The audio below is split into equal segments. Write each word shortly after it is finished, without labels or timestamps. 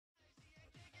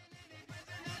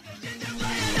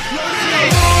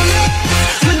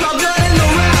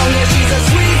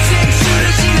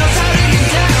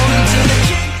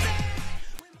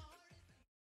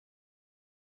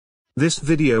This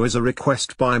video is a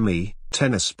request by me,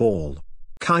 Tennis Ball.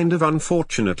 Kind of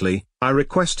unfortunately, I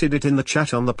requested it in the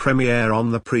chat on the premiere on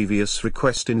the previous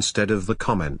request instead of the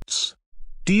comments.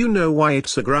 Do you know why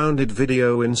it's a grounded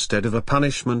video instead of a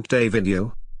punishment day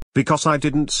video? Because I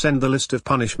didn't send the list of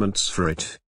punishments for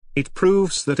it. It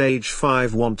proves that age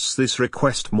 5 wants this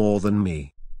request more than me.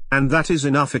 And that is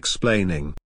enough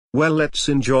explaining. Well, let's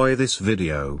enjoy this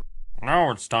video.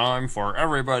 Now it's time for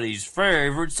everybody's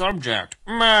favorite subject,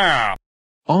 math!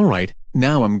 Alright,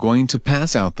 now I'm going to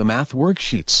pass out the math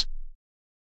worksheets.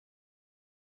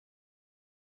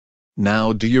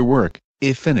 Now do your work.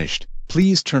 If finished,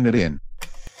 please turn it in.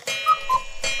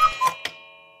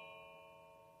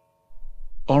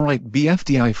 Alright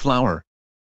BFDI flower.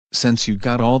 Since you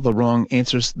got all the wrong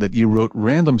answers that you wrote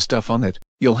random stuff on it,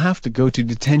 you'll have to go to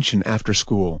detention after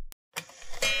school.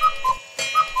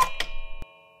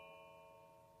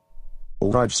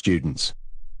 Alright students.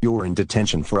 You're in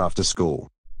detention for after school.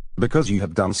 Because you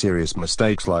have done serious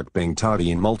mistakes like being tardy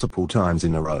in multiple times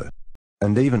in a row.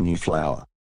 And even you flower.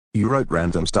 You wrote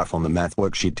random stuff on the math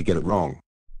worksheet to get it wrong.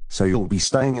 So you'll be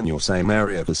staying in your same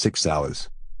area for 6 hours.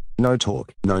 No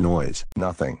talk, no noise,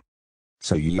 nothing.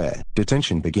 So yeah,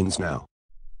 detention begins now.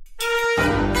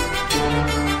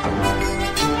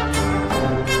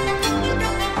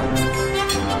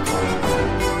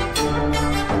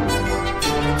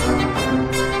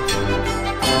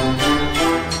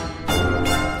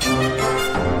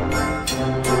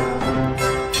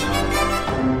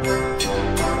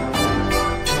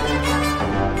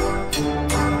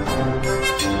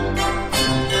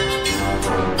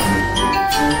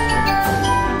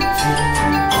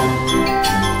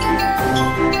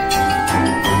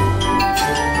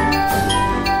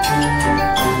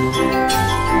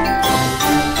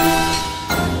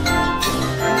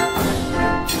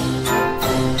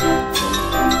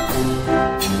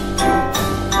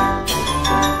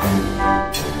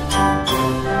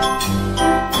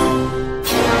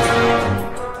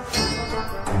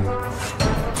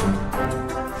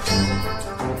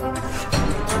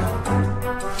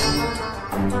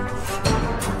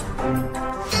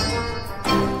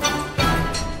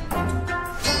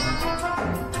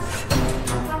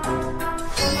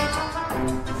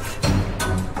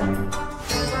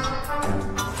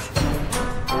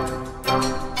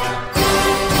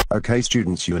 Okay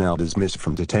students, you are now dismissed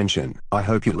from detention. I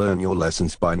hope you learn your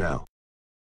lessons by now.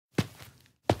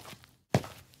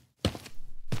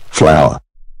 Flower.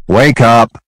 Wake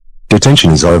up!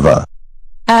 Detention is over.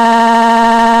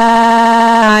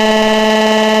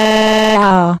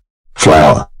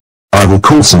 Flower. I will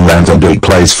call some random dude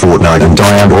plays Fortnite and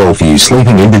die and all for you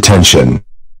sleeping in detention.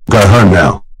 Go home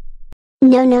now.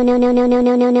 No.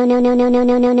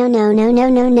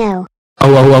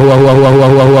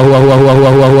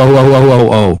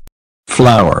 Oh.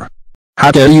 Flower.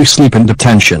 How dare you sleep in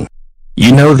detention?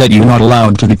 You know that you're not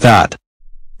allowed to do that.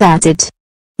 That's it.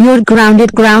 You're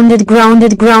grounded until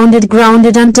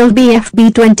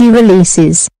BFB 20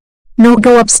 releases. Now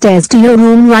go upstairs to your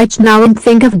room right now and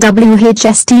think of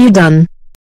WHST you done.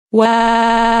 Wow.